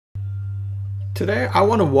Today I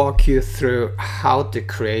want to walk you through how to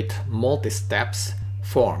create multi-steps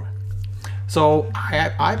form. So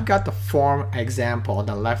I've got the form example on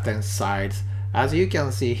the left hand side. As you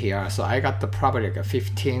can see here, so I got the probably like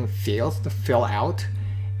 15 fields to fill out,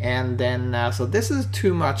 and then so this is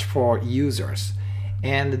too much for users,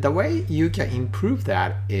 and the way you can improve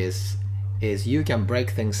that is you can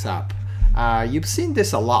break things up. You've seen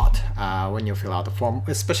this a lot when you fill out the form,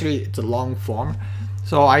 especially the long form.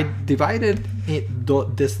 So I divided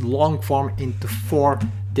this long form into 4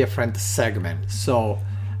 different segments. So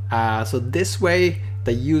this way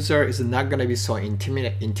the user is not going to be so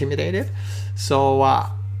intimidated. So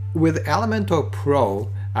with Elementor Pro,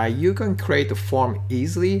 you can create a form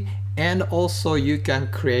easily, and also you can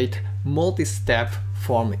create multi-step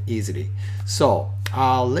form easily. So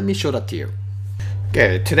let me show that to you.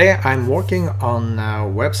 Okay, today I'm working on a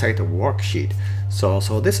website worksheet.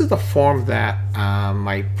 So this is the form that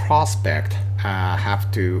my prospect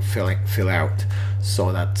have to fill out,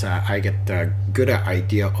 so that I get a good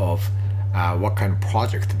idea of what kind of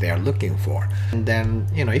project they are looking for. And then,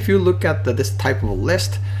 if you look at this type of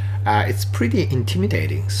list, it's pretty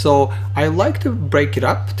intimidating. So I like to break it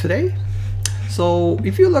up today. So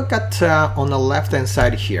if you look at on the left hand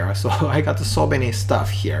side here, so I got so many stuff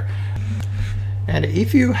here. And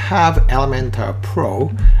if you have Elementor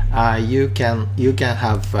Pro, you can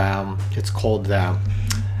have it's called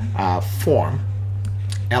form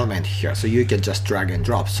element here. So you can just drag and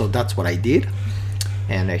drop. So that's what I did.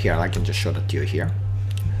 And here I can just show that to you here.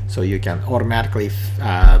 So you can automatically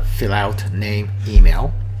fill out name,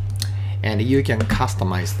 email, and you can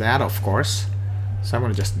customize that, of course. So I'm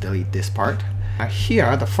going to just delete this part.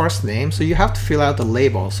 Here, the first name, so you have to fill out the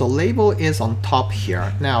label. So label is on top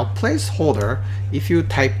here. Now placeholder, if you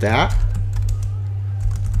type that,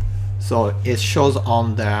 so it shows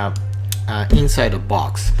on the inside the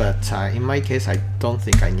box, but in my case I don't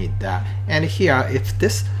think I need that. And here, if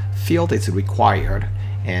this field is required,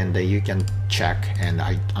 and you can check, and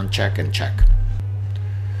I uncheck and check.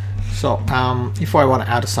 So if I want to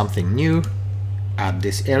add something new, add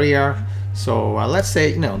this area. So let's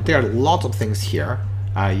say there are lots of things here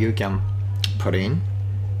you can put in.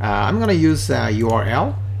 I'm gonna use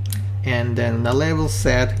URL, and then the label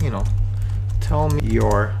said tell me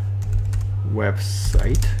your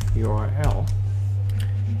website URL,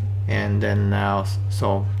 and then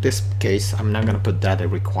so this case I'm not gonna put that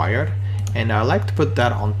required, and I like to put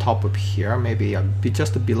that on top of here, maybe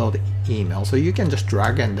just below the email. So you can just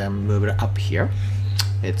drag and then move it up here.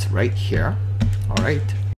 It's right here. All right.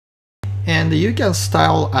 And you can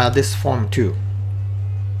style this form too,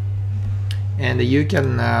 and you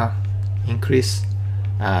can increase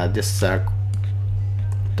this the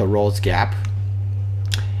rows gap,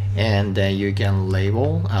 and then you can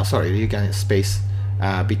label you can space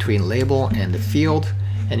between label and the field,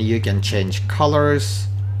 and you can change colors,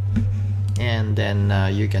 and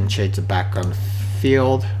then you can change the background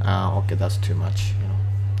field. Okay, that's too much,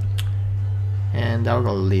 and I'm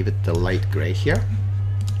gonna leave it the light gray here.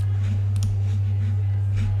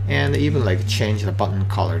 And even change the button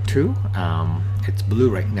color too. It's blue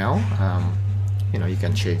right now. You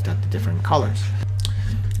can change that to different colors.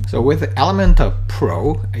 So with Elementor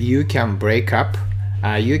Pro, you can break up,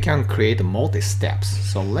 you can create multi-steps.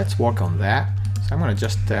 So let's work on that. So I'm gonna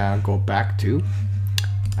just go back to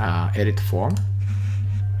edit form,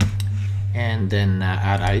 and then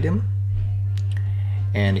add item.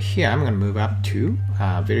 And here I'm gonna move up to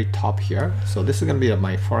very top here. So this is gonna be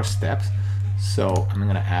my first steps. So I'm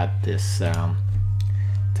going to add this to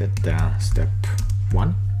step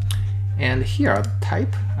 1, and here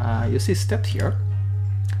type, you see step here,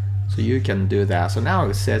 so you can do that. So now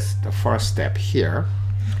it says the first step here,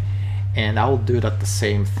 and I'll do that the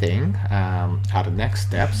same thing at the next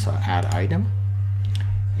step. So add item,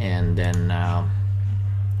 and then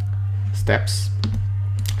step,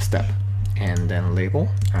 and then label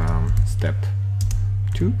step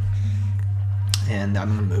 2, and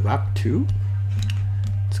I'm going to move up to,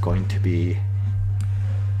 it's going to be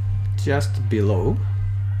just below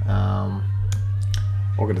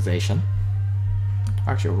organization.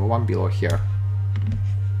 Actually, one below here.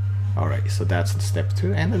 All right, so that's step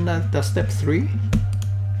 2, and then the step 3,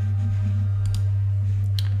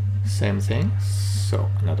 same thing. So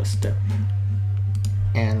another step,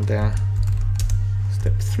 and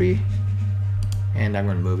step 3, and I'm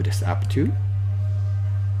going to move this up to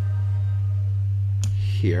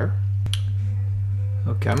here.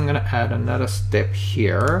 Okay, I'm gonna add another step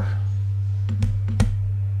here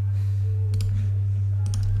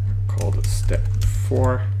called step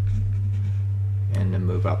 4, and then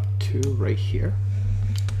move up to right here.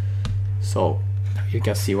 So you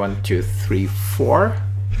can see 1, 2, 3, 4.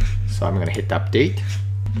 So I'm gonna hit update.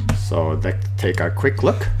 So let's take a quick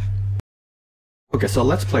look. Okay, so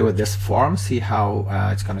let's play with this form, see how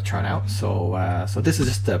it's gonna turn out. So so this is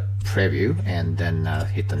just a preview, and then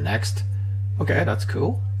hit the next. Okay, that's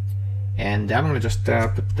cool. And I'm gonna just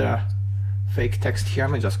put the fake text here.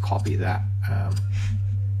 I'm gonna just copy that.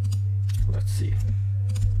 Let's see.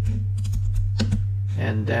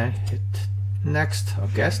 And then hit next.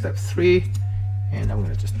 Okay, step 3. And I'm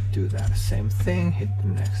gonna just do that same thing. Hit the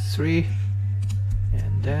next 3.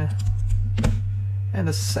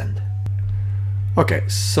 And send. Okay,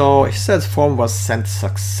 so it says form was sent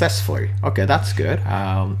successfully. Okay, that's good.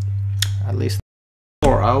 At least.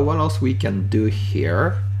 Or what else we can do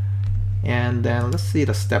here? And then let's see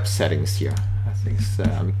the step settings here. I think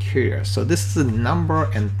I'm curious. So this is the number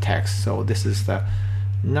and text. So this is the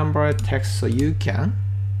number text. So you can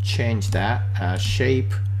change that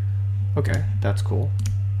shape. Okay, that's cool.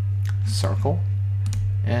 Circle.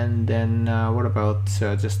 And then what about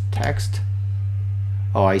just text?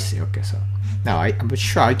 Oh, I see. Okay, so now I'm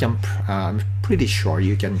sure I can. I'm pretty sure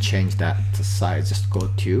you can change that to size. Just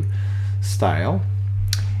go to style,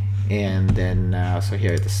 and then so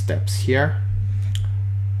here are the steps here.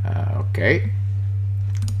 Okay,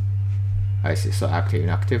 I see. So active,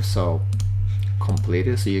 inactive. So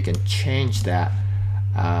completed. So you can change that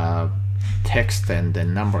text and the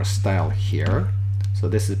number style here. So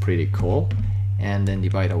this is pretty cool. And then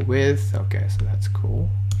divider width. Okay, so that's cool.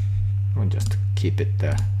 We'll just keep it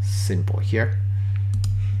simple here.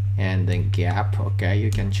 And then gap. Okay, you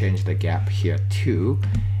can change the gap here too.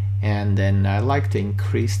 And then I like to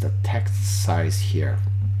increase the text size here.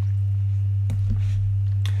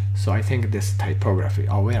 So I think this typography.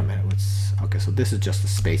 Oh, wait a minute. Okay, so this is just a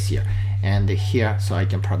space here. And here, so I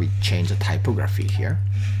can probably change the typography here.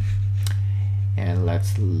 And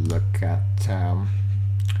let's look at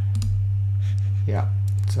yeah,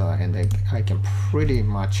 so and then I can probably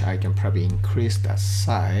increase that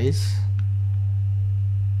size.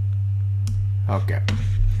 Okay.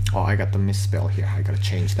 Oh, I got the misspell here. I gotta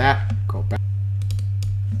change that. Go back.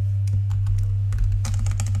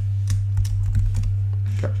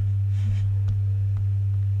 Okay.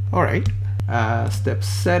 All right. Step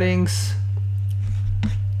settings.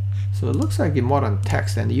 So it looks like modern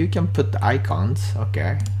text, and you can put the icons.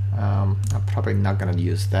 Okay. I'm probably not gonna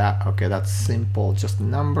use that. Okay, that's simple, just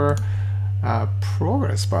number,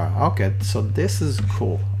 progress bar. Okay, so this is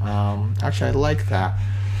cool. Actually, I like that.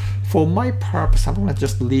 For my purpose, I'm gonna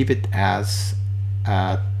just leave it as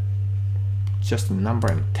just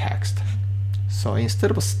number and text. So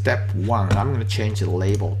instead of step 1, I'm gonna change the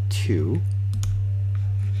label to.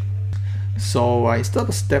 So instead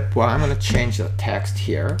of step 1, I'm gonna change the text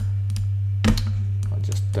here. I'll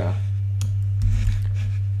just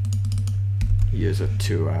use it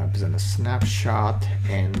to present a snapshot,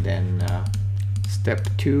 and then step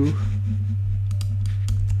 2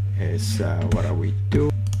 is what are we doing?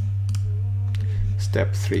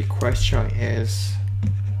 Step 3 question is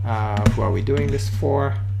who are we doing this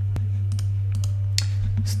for?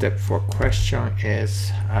 Step 4 question is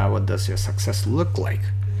what does your success look like?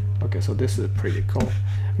 Okay, so this is pretty cool.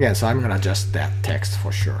 Again, so I'm gonna adjust that text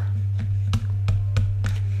for sure.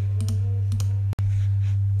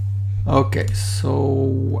 Okay,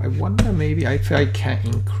 so I wonder maybe if I can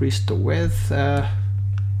increase the width.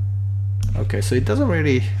 Okay, so it doesn't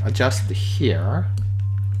really adjust here.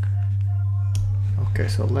 Okay,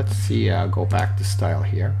 so let's see, go back to style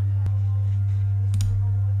here.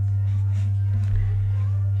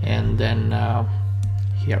 And then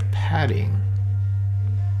here, padding.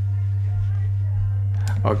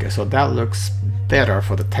 Okay, so that looks better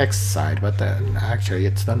for the text side, but then actually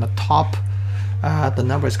it's on the top. The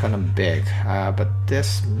number is kind of big, but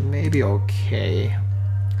this may be okay.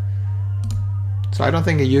 So I don't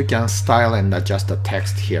think you can style and adjust the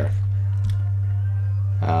text here.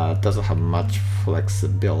 It doesn't have much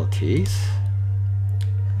flexibilities.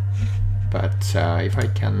 But if I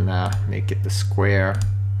can make it the square,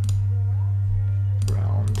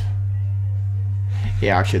 round.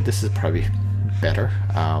 Yeah, actually this is probably better.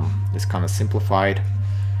 It's kind of simplified.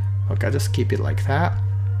 Okay, just keep it like that.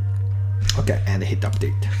 Okay, and hit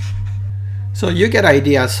update. So you get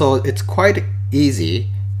idea. So it's quite easy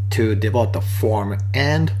to develop the form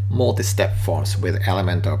and multi-step forms with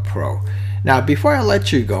Elementor Pro. Now, before I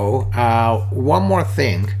let you go, one more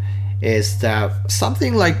thing is that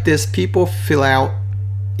something like this, people fill out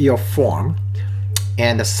your form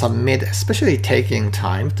and submit, especially taking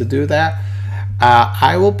time to do that.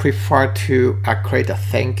 I will prefer to create a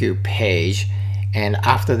thank you page, and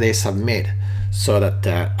after they submit, so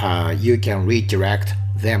that you can redirect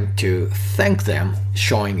them to thank them,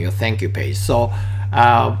 showing you thank you page. So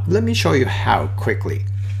let me show you how quickly.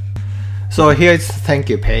 So here's the thank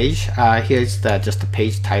you page. Here's just the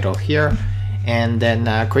page title here, and then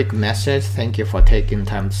a quick message: thank you for taking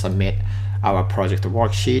time to submit our project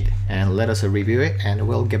worksheet, and let us review it, and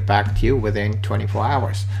we'll get back to you within 24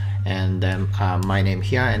 hours. And then my name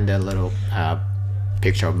here, and a little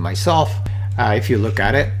picture of myself. If you look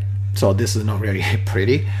at it, so this is not really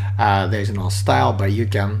pretty. There's no style, but you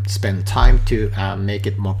can spend time to make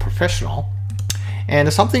it more professional.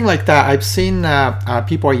 And something like that, I've seen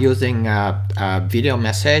people are using video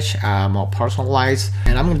message, more personalized,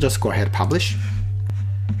 and I'm gonna just go ahead and publish.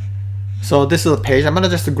 So this is a page. I'm gonna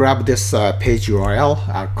just grab this page URL,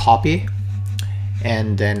 copy,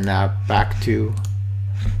 and then back to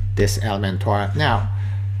this Elementor. Now,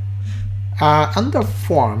 under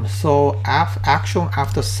form, so action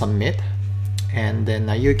after submit, and then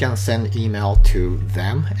you can send email to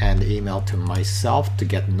them and email to myself to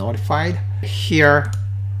get notified. Here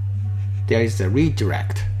there is a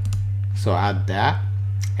redirect, so add that,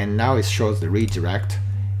 and now it shows the redirect,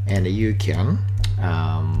 and you can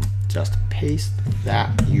just paste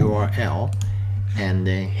that URL and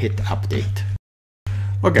then hit update.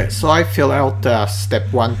 Okay, so I fill out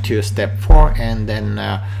step 1 to step 4, and then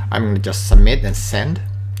I'm going to just submit and send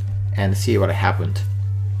and see what happened.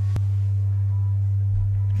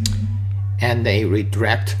 And they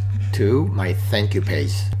redirect to my thank you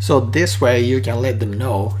page. So this way you can let them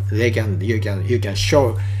know, you can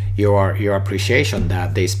show your appreciation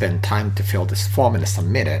that they spend time to fill this form and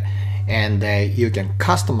submit it, and you can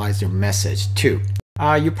customize your message too.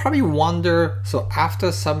 You probably wonder, so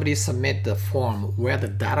after somebody submit the form, where the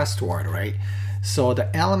data stored, right? So the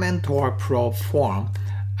Elementor Pro form,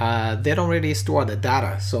 they don't really store the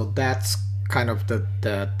data, so that's kind of the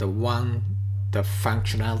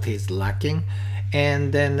functionality is lacking.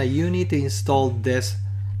 And then you need to install this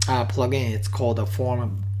plugin. It's called the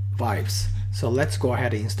Form Vibes. So let's go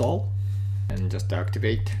ahead and install and just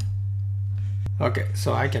activate. Okay,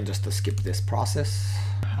 so I can just skip this process.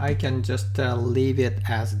 I can just leave it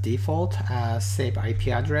as default, save IP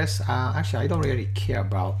address. Actually, I don't really care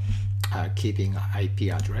about keeping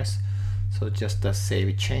IP address, so just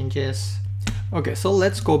save changes. Okay, so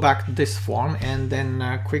let's go back to this form, and then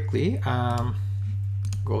quickly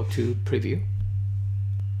go to preview.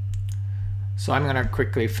 So I'm gonna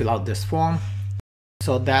quickly fill out this form.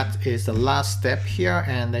 So that is the last step here,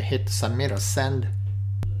 and I hit submit or send.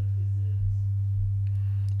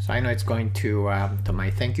 So I know it's going to my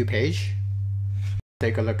thank you page.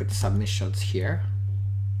 Take a look at the submissions here.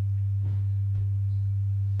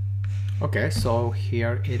 Okay, so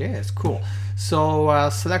here it is. Cool. So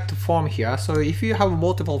select the form here. So if you have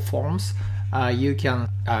multiple forms, you can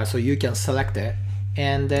select it,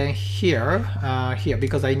 and then here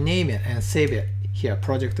because I name it and save it here,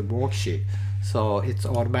 project worksheet, so it's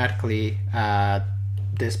automatically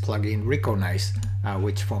this plugin recognize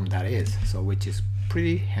which form that is, so which is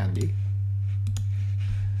pretty handy.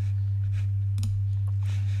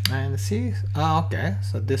 And see, okay,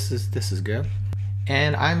 so this is good.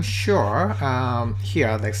 And I'm sure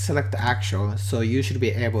here, like select the action, so you should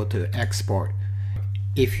be able to export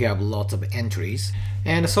if you have lots of entries.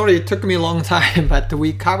 And sorry it took me a long time, but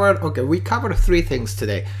we covered 3 things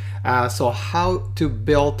today. So how to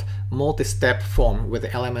build multi-step form with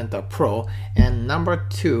Elementor Pro, and number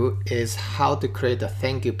 2 is how to create a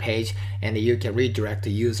thank you page, and you can redirect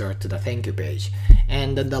the user to the thank you page.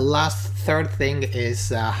 And then the last 3rd thing is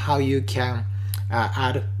how you can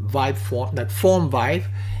add vibe form, that form vibe,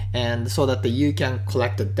 and so that you can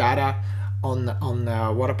collect the data on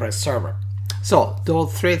WordPress server. So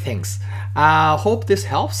those 3 things. Hope this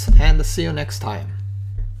helps, and see you next time.